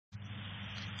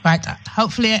Right.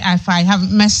 Hopefully, if I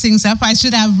haven't messed things up, I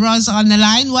should have Roz on the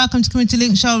line. Welcome to Community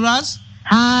Link Show, Roz.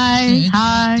 Hi. Good.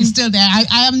 Hi. You're still there.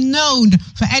 I am known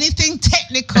for anything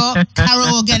technical.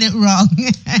 Carol will get it wrong.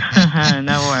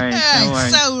 No worries. Right, no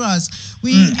worries. So, Roz,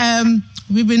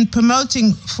 we've been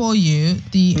promoting for you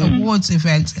the awards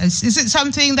event. Is it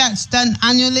something that's done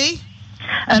annually?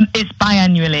 It's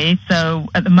biannually. So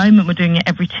at the moment, we're doing it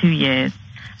every 2 years.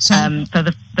 So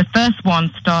the first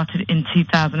one started in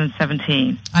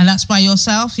 2017. And that's by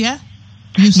yourself, yeah?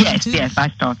 Yes, I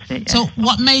started it. Yes. So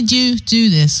what made you do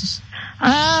this?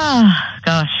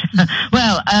 Gosh.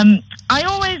 Well, I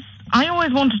always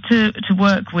wanted to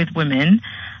work with women.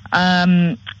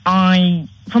 From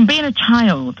being a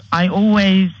child, I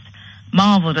always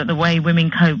marveled at the way women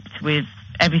coped with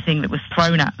everything that was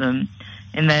thrown at them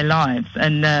in their lives.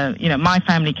 And my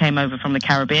family came over from the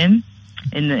Caribbean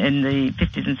in the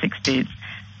 50s and 60s,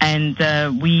 and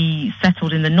we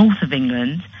settled in the north of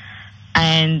England.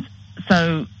 And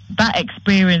so that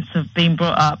experience of being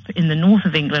brought up in the north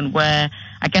of England, where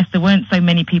I guess there weren't so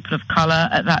many people of colour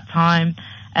at that time,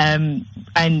 and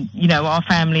our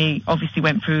family obviously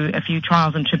went through a few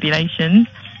trials and tribulations,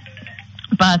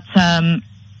 but I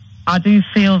do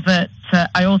feel that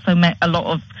I also met a lot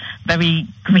of very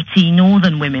gritty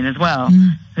northern women as well,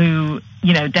 who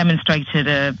demonstrated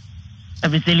a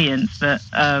resilience that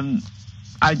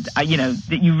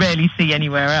that you rarely see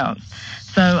anywhere else.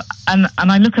 So, and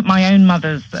I look at my own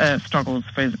mother's struggles,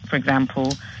 for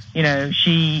example.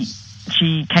 She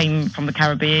came from the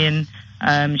Caribbean.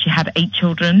 She had 8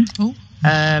 children.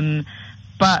 And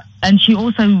she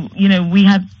also, we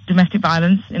had domestic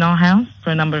violence in our house for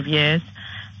a number of years.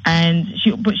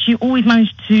 But she always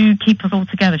managed to keep us all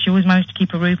together. She always managed to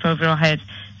keep a roof over our heads.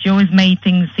 She always made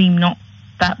things seem not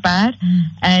that bad.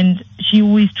 And she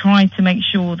always tried to make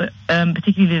sure that,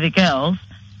 particularly the girls,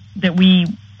 that we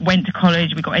went to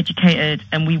college, we got educated,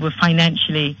 and we were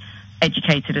financially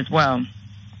educated as well.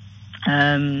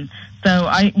 So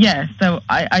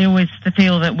I always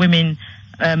feel that women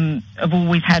have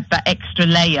always had that extra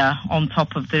layer on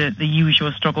top of the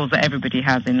usual struggles that everybody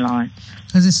has in life.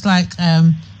 Because it's like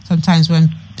sometimes when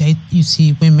you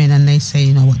see women and they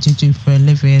say, what do you do for a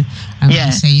living? And they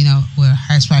say, we're a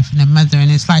housewife and a mother, and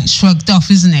it's like shrugged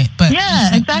off, isn't it? But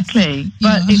yeah, exactly.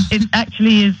 But it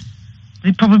actually is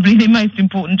probably the most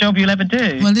important job you'll ever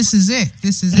do. Well, this is it.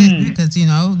 It, because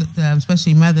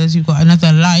especially mothers, you've got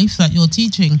another life that you're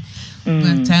teaching.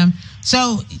 But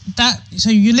so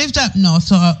you lived up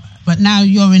north, but now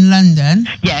you're in London.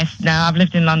 Yes, now I've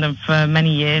lived in London for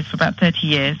many years, for about 30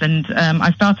 years, and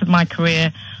I started my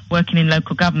career working in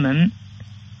local government,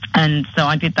 and so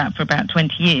I did that for about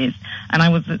 20 years. And I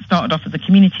started off as a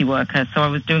community worker, so I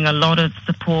was doing a lot of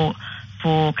support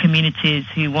for communities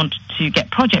who wanted to get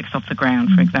projects off the ground,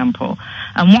 for example.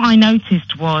 And what I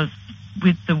noticed was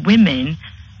with the women,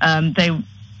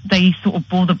 they sort of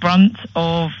bore the brunt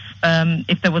of,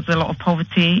 if there was a lot of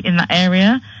poverty in that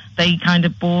area, they kind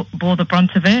of bore the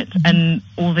brunt of it and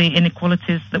all the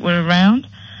inequalities that were around.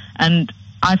 And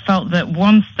I felt that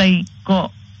once they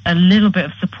got a little bit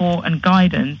of support and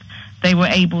guidance, they were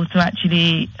able to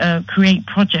actually create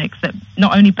projects that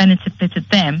not only benefited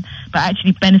them, but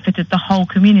actually benefited the whole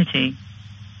community.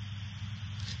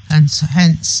 And so,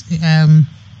 hence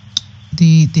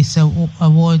this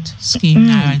award scheme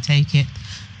now, I take it.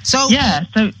 So when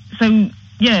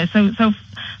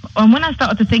I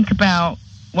started to think about,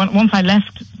 once I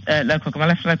left local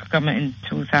government in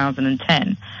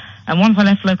 2010, and once I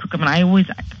left local government, I always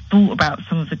thought about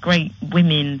some of the great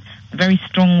women, the very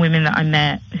strong women that I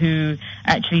met, who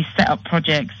actually set up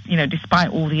projects, despite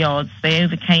all the odds. They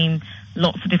overcame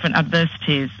lots of different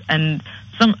adversities, and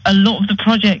a lot of the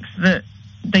projects that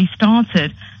they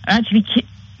started actually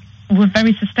were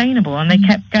very sustainable, and they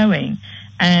kept going,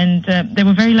 and they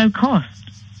were very low cost.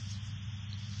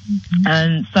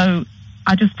 And so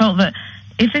I just felt that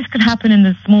if this could happen in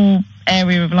the small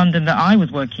area of London that I was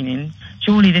working in,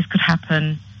 surely this could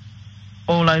happen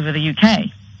all over the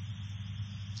UK.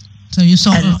 So you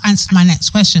sort of answered my next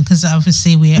question, because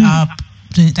obviously we are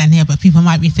doing it down here, but people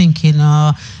might be thinking,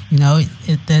 the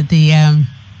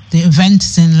event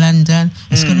is in London,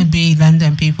 it's going to be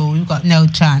London people, we've got no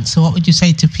chance. So what would you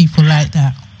say to people like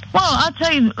that? Well, I'll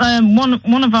tell you,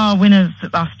 one of our winners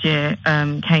last year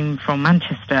came from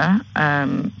Manchester,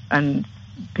 and a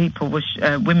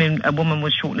woman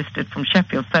was shortlisted from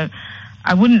Sheffield. So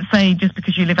I wouldn't say just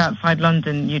because you live outside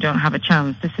London you don't have a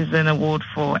chance. This is an award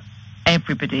for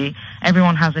everybody.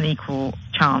 Everyone has an equal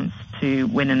chance to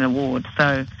win an award.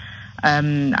 So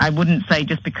I wouldn't say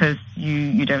just because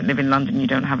you don't live in London you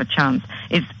don't have a chance.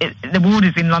 The award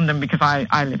is in London because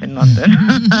I live in London.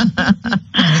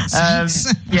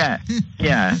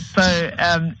 Yeah. So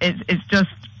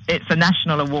it's a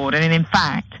national award, and in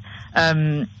fact,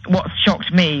 what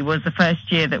shocked me was the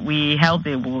first year that we held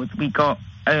the awards, we got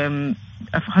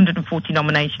 140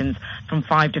 nominations from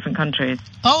 5 different countries.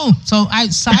 Oh, so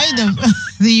outside of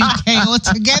the UK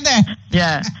altogether.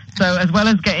 Yeah. So as well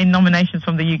as getting nominations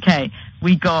from the UK,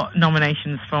 we got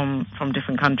nominations from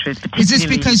different countries. Is this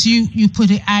because you put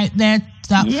it out there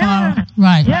that far?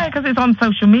 Right. Yeah, because it's on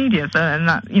social media, so and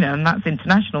that's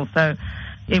international. So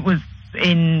it was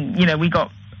we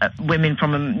got women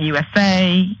from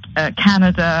USA,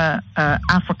 Canada,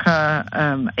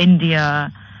 Africa,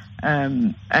 India,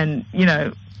 and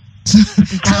the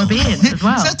Caribbean as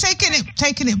well. So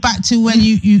taking it back to when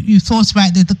you thought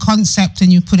about the concept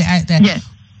and you put it out there. Yes.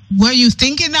 Were you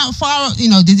thinking that far?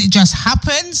 Did it just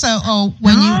happen?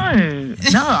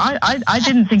 No, I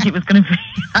didn't think it was going to be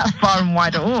that far and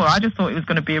wide at all. I just thought it was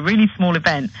going to be a really small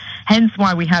event. Hence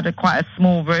why we had quite a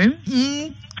small room.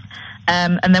 Mm.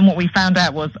 And then what we found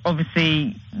out was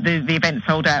obviously the event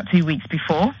sold out 2 weeks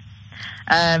before,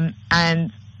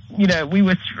 and we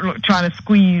were trying to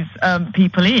squeeze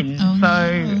people in. Oh,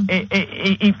 so no.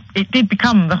 It did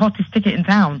become the hottest ticket in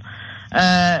town.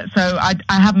 So I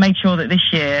have made sure that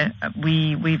this year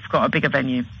we've got a bigger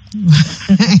venue. And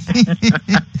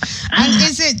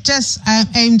is it just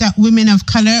aimed at women of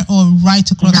colour or right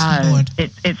across the board?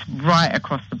 It's right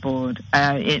across the board.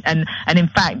 And in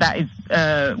fact, that is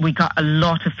we got a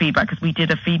lot of feedback because we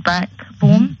did a feedback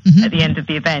form at the end of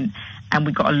the event, and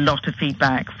we got a lot of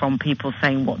feedback from people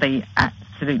saying what they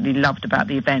absolutely loved about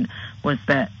the event was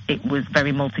that it was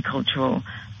very multicultural.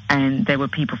 And there were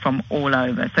people from all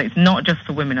over. So it's not just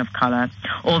for women of colour,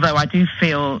 although I do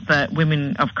feel that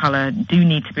women of colour do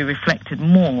need to be reflected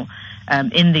more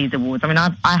in these awards. I mean,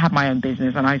 I have my own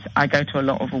business, and I go to a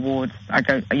lot of awards.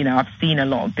 I've seen a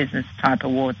lot of business type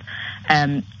awards,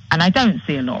 and I don't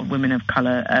see a lot of women of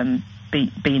colour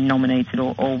being nominated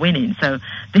or winning. So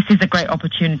this is a great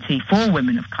opportunity for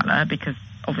women of colour, because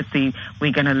obviously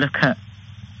we're going to look at,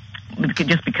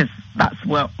 just because that's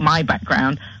my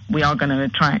background, we are going to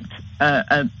attract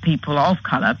people of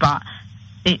colour, but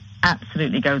it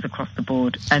absolutely goes across the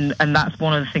board. And that's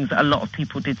one of the things that a lot of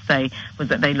people did say, was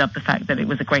that they loved the fact that it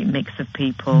was a great mix of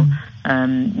people,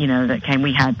 that came.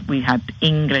 We had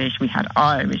English, we had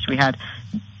Irish, we had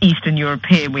Eastern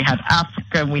European, we had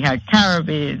African, we had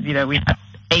Caribbean, we had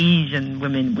Asian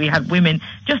women, we had women,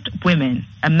 just women,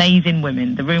 amazing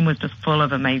women. The room was just full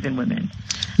of amazing women.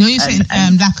 You're saying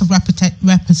lack of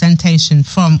representation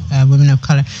from women of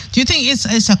colour. Do you think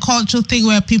it's a cultural thing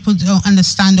where people don't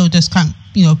understand or just can't,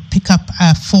 pick up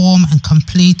a form and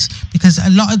complete? Because a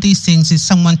lot of these things is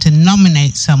someone to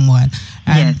nominate someone.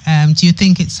 And, yes. Do you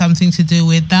think it's something to do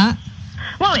with that?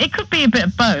 Well, it could be a bit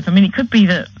of both. I mean, it could be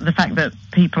the fact that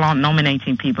people aren't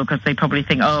nominating people because they probably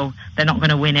think, they're not going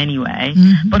to win anyway.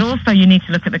 Mm-hmm. But also you need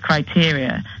to look at the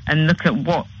criteria and look at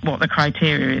what the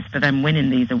criteria is for them winning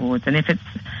these awards. And if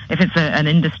it's an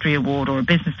industry award or a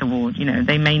business award,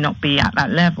 they may not be at that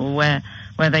level where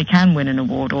they can win an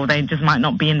award, or they just might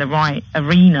not be in the right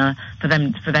arena for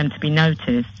them to be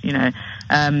noticed.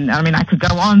 I mean, I could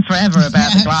go on forever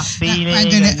about the glass ceiling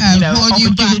and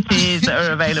opportunities that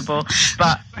are available,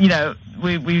 but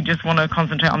we just want to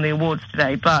concentrate on the awards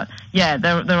today. But yeah,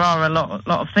 there are a lot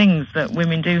of things that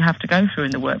women do have to go through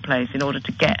in the workplace in order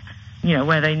to get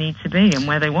where they need to be and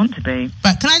where they want to be.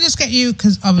 But can I just get you,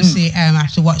 because obviously I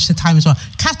have to watch the time as well,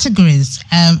 categories.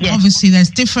 Yes. Obviously there's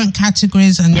different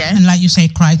categories and like you say,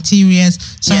 criteria.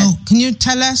 So can you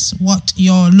tell us what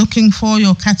you're looking for,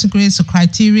 your categories or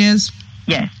criteria?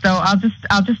 Yes, so I'll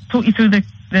just talk you through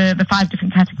the 5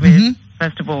 different categories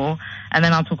first of all, and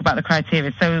then I'll talk about the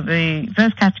criteria. So the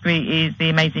first category is the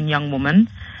amazing young woman,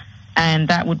 and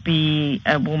that would be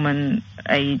a woman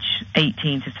age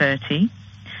 18 to 30.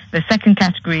 The second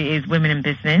category is women in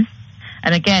business,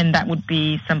 and again that would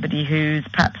be somebody who's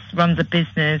perhaps runs a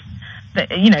business that,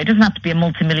 it doesn't have to be a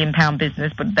multi-million-pound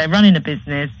business, but they're running a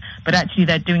business, but actually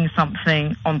they're doing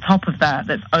something on top of that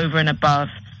that's over and above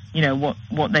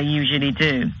what they usually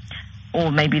do. Or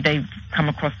maybe they've come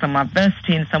across some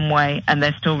adversity in some way and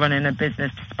they're still running a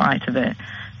business despite of it.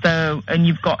 So, and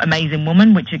you've got amazing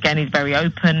woman, which again is very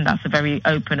open. That's a very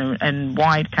open and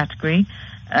wide category.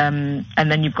 And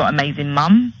then you've got amazing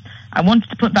mum. I wanted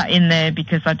to put that in there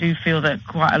because I do feel that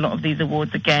quite a lot of these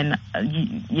awards, again,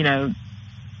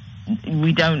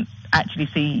 we don't actually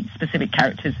see specific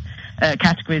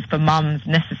categories for mums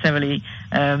necessarily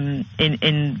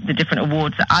in the different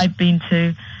awards that I've been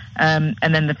to. And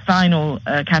then the final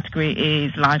category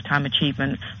is lifetime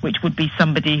achievement, which would be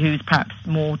somebody who's perhaps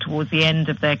more towards the end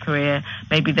of their career.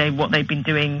 Maybe they've been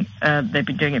doing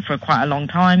it for quite a long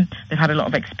time. They've had a lot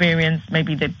of experience.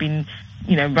 Maybe they've been,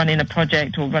 running a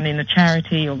project or running a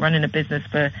charity or running a business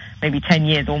for maybe 10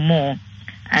 years or more.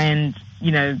 And,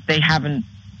 they haven't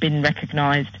been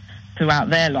recognised throughout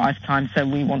their lifetime. So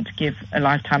we want to give a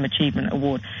lifetime achievement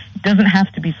award. It doesn't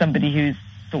have to be somebody who's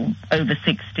sort of over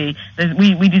 60.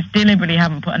 We just deliberately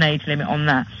haven't put an age limit on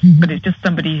that. But it's just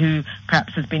somebody who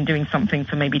perhaps has been doing something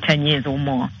for maybe 10 years or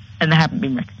more and they haven't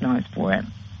been recognised for it.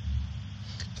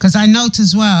 Because I note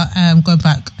as well, going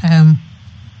back on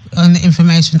the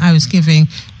information I was giving,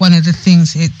 one of the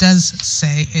things it does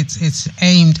say, it's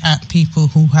aimed at people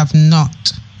who have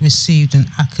not received an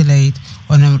accolade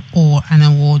or an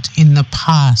award in the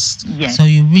past. Yes. So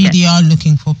you really are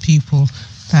looking for people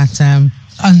that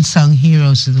unsung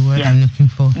heroes is the word I'm looking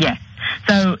for. Yes.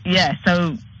 So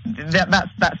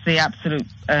that's the absolute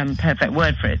perfect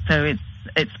word for it. So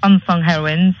it's unsung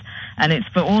heroines, and it's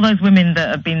for all those women that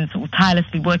have been sort of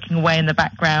tirelessly working away in the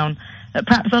background that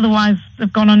perhaps otherwise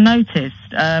have gone unnoticed.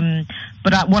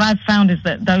 But what I've found is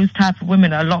that those type of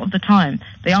women, a lot of the time,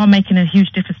 they are making a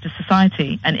huge difference to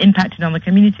society and impacting on the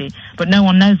community, but no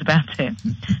one knows about it.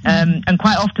 And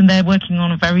quite often they're working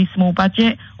on a very small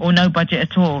budget or no budget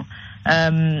at all.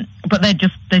 But they've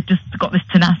just got this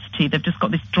tenacity, they've just got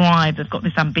this drive, they've got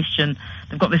this ambition,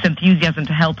 they've got this enthusiasm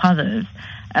to help others.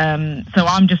 So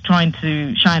I'm just trying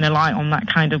to shine a light on that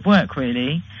kind of work,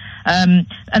 really. And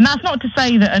that's not to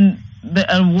say that an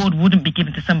award wouldn't be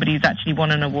given to somebody who's actually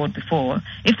won an award before.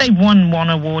 If they've won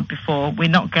one award before, we're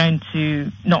not going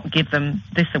to not give them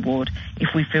this award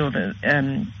if we feel that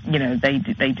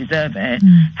they deserve it.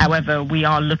 However, we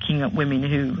are looking at women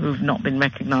who've not been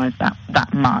recognised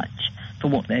that much for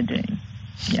what they're doing.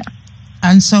 Yeah.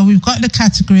 And so we've got the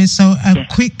categories. So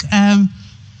quick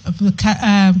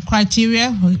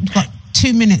criteria. We've got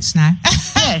 2 minutes now.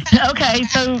 Yes. Okay.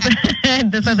 So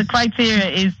the criteria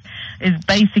is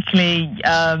basically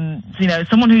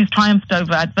someone who's triumphed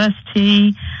over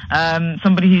adversity,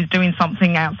 somebody who's doing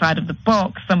something outside of the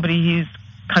box, somebody who's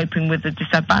coping with a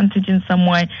disadvantage in some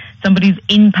way, somebody who's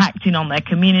impacting on their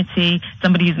community,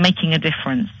 somebody who's making a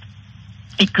difference.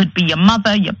 It could be your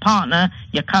mother, your partner,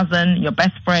 your cousin, your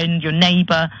best friend, your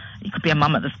neighbour. It could be a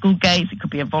mum at the school gates. It could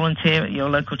be a volunteer at your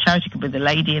local charity. It could be the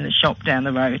lady in the shop down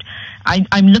the road.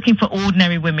 I'm looking for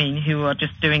ordinary women who are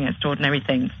just doing extraordinary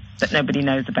things that nobody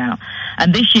knows about.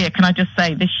 And this year, can I just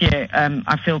say,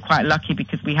 I feel quite lucky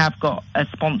because we have got a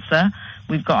sponsor.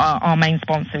 We've got our main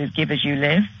sponsor is Give As You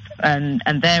Live, and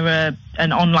they're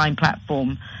an online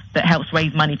platform that helps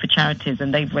raise money for charities,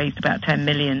 and they've raised about 10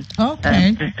 million for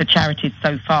charities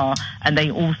so far. And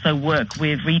they also work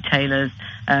with retailers.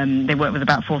 They work with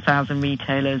about 4,000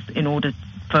 retailers in order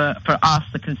for us,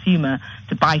 the consumer,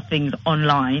 to buy things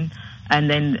online, and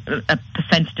then a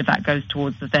percentage of that goes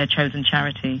towards their chosen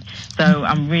charity. So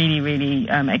I'm really, really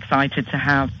excited to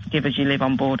have Give As You Live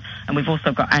on board. And we've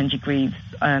also got Angie Greaves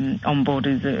on board,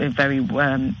 who's a very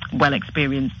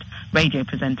well-experienced radio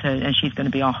presenter, and she's going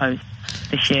to be our host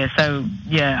this year. So,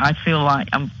 yeah, I feel like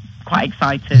I'm quite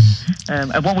excited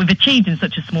at what we've achieved in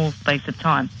such a small space of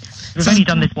time. We've only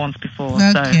done this once before.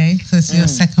 Okay, so it's your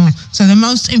second one. So the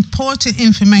most important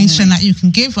information that you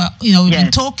can give, we've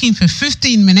been talking for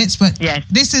 15 minutes, but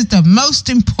this is the most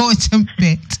important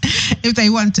bit. If they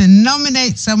want to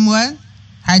nominate someone,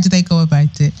 how do they go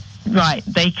about it? Right,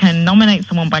 they can nominate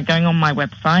someone by going on my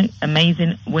website,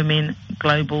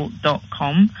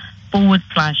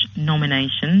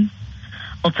 amazingwomenglobal.com/nominations.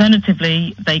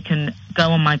 Alternatively, they can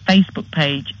go on my Facebook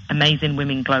page, Amazing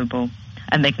Women Global,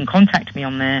 and they can contact me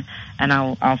on there, and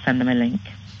I'll send them a link.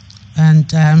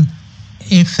 And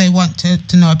if they want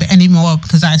to know a bit any more,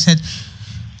 because I said,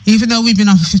 even though we've been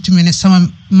on for 50 minutes,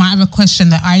 someone might have a question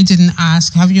that I didn't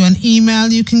ask. Have you an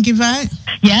email you can give out?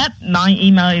 Yeah, my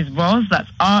email is Roz, that's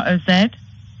ROZ,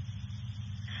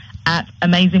 at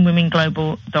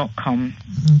amazingwomenglobal.com.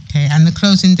 Okay, and the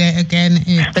closing date again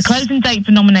is? The closing date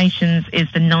for nominations is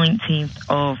the 19th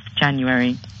of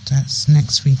January. That's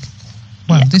next week.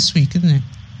 Well, this week, isn't it?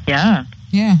 Yeah.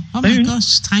 Yeah. Oh, my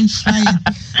gosh, time's flying.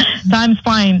 Time's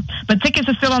flying. But tickets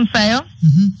are still on sale.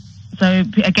 Mm-hmm. So,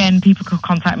 again, people could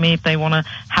contact me if they want to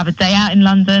have a day out in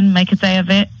London, make a day of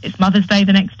it. It's Mother's Day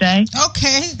the next day.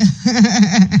 Okay.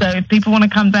 So if people want to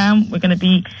come down, we're going to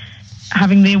be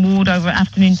having the award over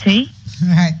afternoon tea.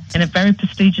 Right. In a very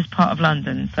prestigious part of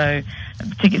London. So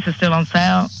tickets are still on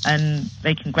sale, and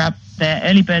they can grab their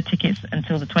early bird tickets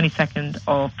until the 22nd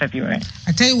of February.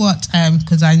 I tell you what,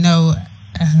 because I know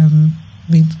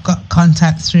we've got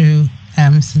contact through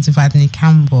Mr. Devadini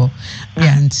Campbell,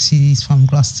 and she's from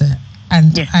Gloucester.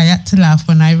 And I had to laugh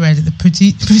when I read the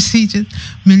prestigious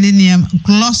Millennium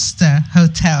Gloucester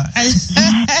Hotel.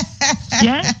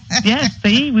 Yes.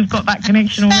 See, we've got that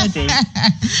connection already.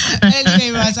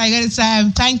 Anyway, Roz, I'm going to say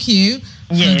thank you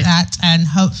for that, and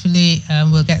hopefully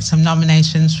we'll get some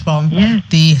nominations from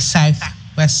the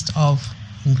southwest of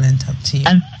England. Up to you.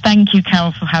 And thank you,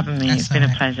 Carol, for having me. That's it's been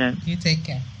a pleasure. You take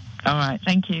care. All right.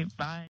 Thank you. Bye.